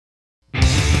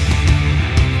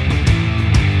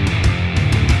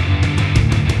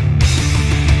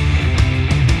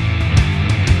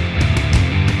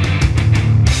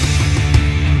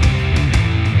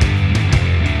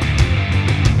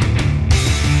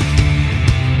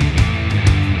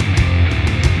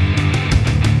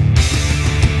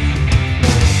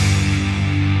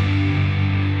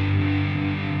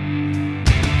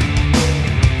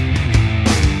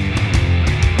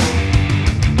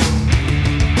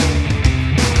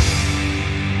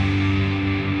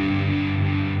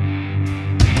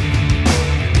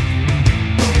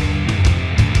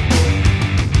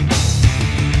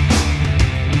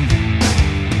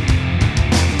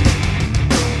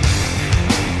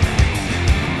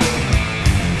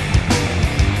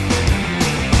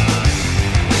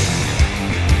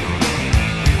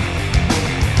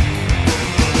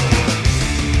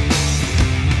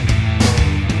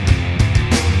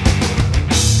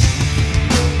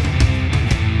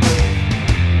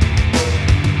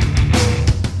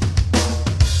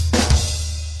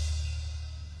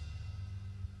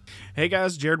Hey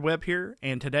guys, Jared Webb here,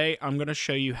 and today I'm going to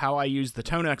show you how I use the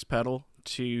TONEX pedal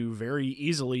to very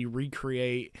easily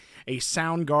recreate a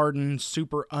Soundgarden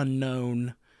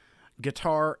Superunknown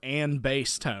guitar and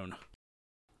bass tone.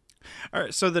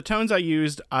 Alright, so the tones I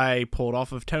used, I pulled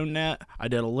off of TONENET. I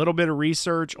did a little bit of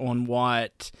research on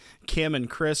what Kim and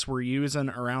Chris were using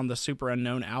around the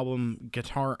Superunknown album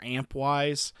guitar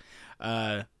amp-wise.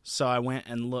 So I went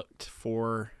and looked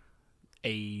for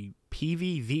a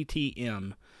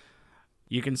PV-VTM.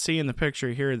 You can see in the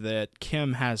picture here that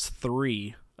Kim has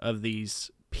 3 of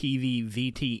these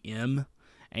PV-VTM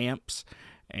amps,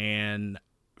 and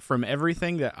from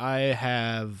everything that I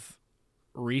have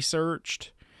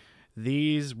researched,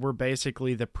 these were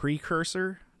basically the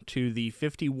precursor to the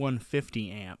 5150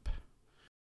 amp.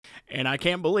 And I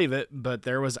can't believe it, but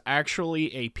there was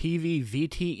actually a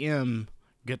PV-VTM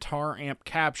guitar amp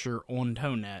capture on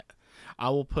TONENET. I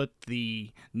will put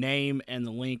the name and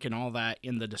the link and all that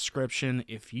in the description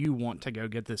if you want to go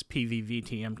get this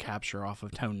PV-VTM capture off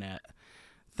of TONENET.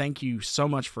 Thank you so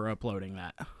much for uploading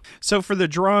that. So for the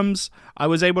drums, I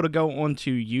was able to go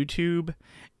onto YouTube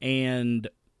and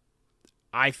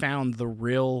I found the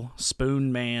real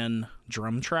Spoonman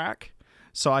drum track.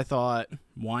 So I thought,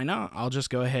 why not? I'll just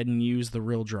go ahead and use the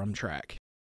real drum track.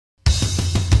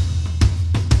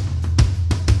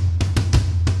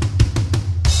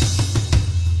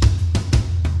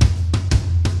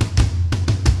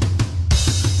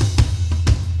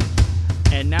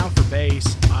 And now for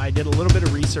bass, I did a little bit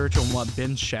of research on what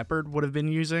Ben Shepherd would have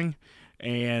been using,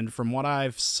 and from what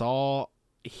I've saw,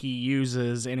 he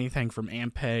uses anything from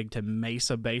Ampeg to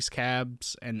Mesa bass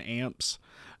cabs and amps.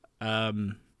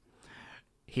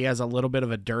 He has a little bit of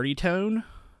a dirty tone,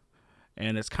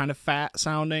 and it's kind of fat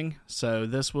sounding, so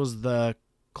this was the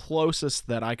closest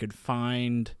that I could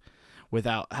find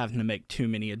without having to make too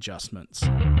many adjustments.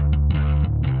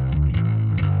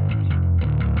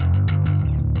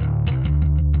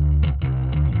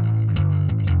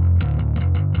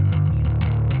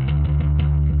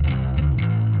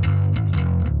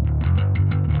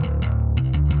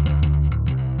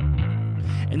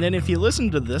 And then if you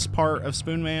listen to this part of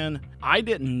Spoonman, I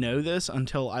didn't know this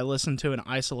until I listened to an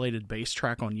isolated bass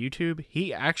track on YouTube.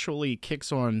 He actually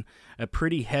kicks on a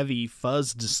pretty heavy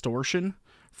fuzz distortion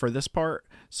for this part,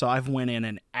 so I've went in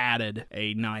and added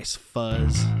a nice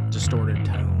fuzz distorted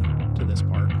tone to this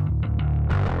part.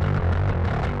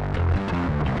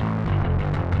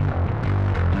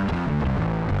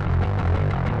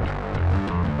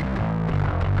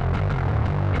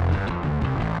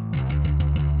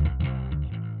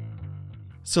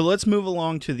 So let's move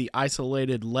along to the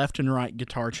isolated left and right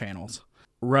guitar channels.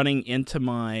 Running into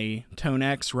my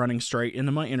TONEX, running straight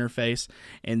into my interface,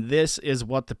 and this is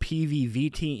what the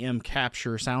PV-VTM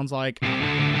capture sounds like.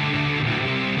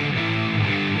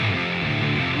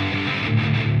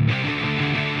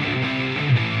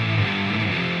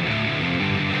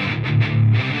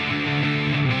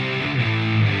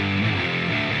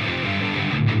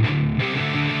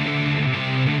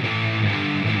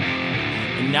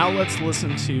 Now let's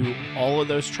listen to all of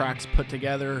those tracks put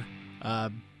together,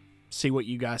 see what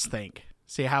you guys think.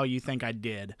 See how you think I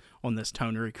did on this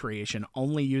tone recreation,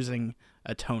 only using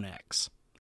a TONEX.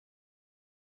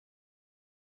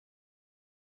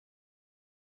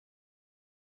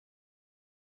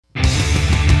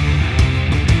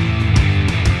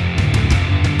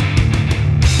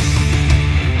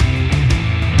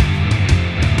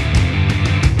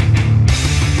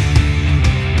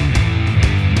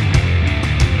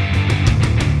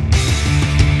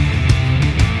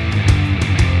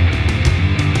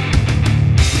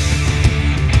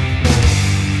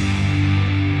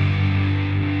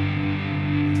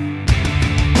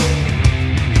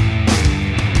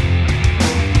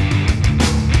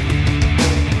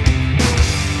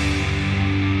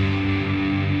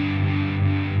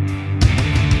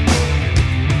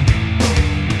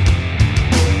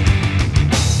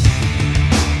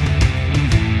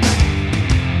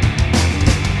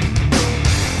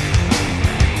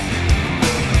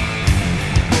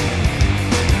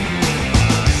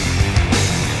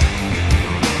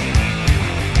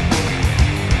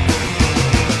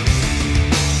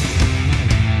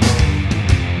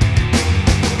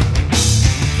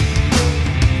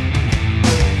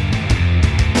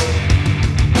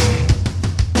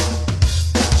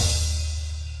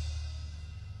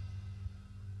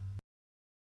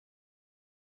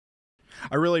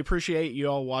 I really appreciate you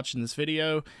all watching this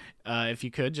video. If you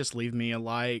could, just leave me a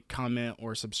like, comment,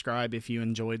 or subscribe if you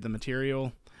enjoyed the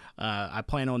material. I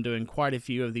plan on doing quite a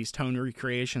few of these tone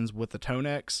recreations with the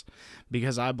TONEX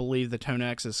because I believe the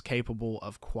TONEX is capable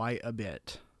of quite a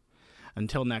bit.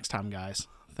 Until next time, guys,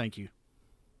 thank you.